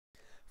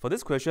For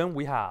this question,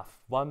 we have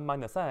 1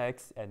 minus sine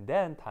x and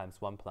then times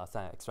 1 plus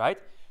sine x, right?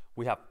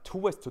 We have two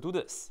ways to do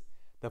this.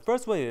 The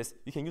first way is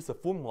you can use a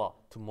formula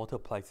to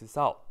multiply this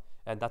out,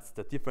 and that's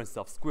the difference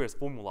of squares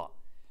formula.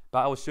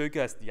 But I will show you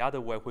guys the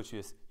other way, which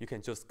is you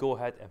can just go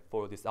ahead and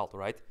follow this out,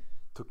 right?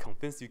 To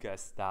convince you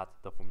guys that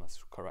the formula is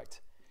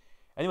correct.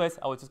 Anyways,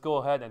 I will just go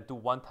ahead and do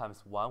 1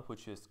 times 1,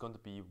 which is going to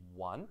be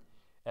 1.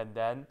 And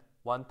then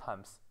 1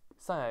 times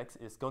sine x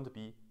is going to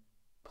be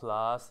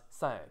plus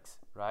sine x,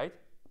 right?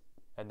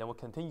 And then we'll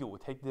continue, we'll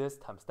take this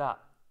times that.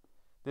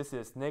 This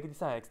is negative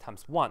sine x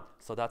times 1,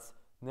 so that's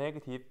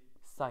negative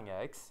sine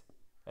x.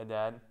 And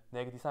then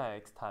negative sine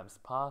x times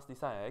positive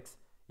sine x,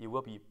 it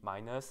will be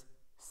minus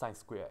sine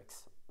square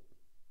x.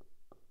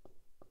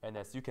 And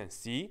as you can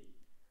see,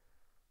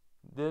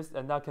 this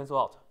and that cancel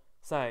out.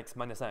 Sine x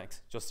minus sine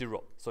x, just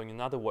 0. So in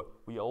another word,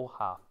 we all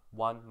have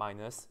 1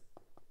 minus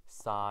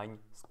sine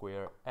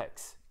square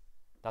x.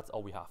 That's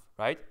all we have,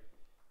 right?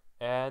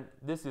 And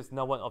this is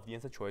not one of the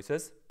answer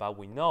choices, but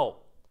we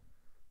know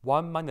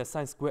 1 minus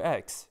sine square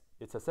x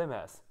is the same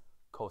as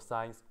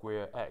cosine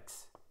square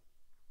x.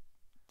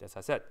 As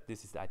I said,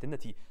 this is the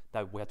identity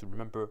that we have to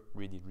remember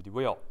really, really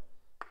well.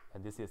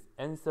 And this is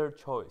answer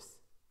choice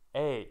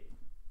A.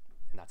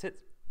 And that's it.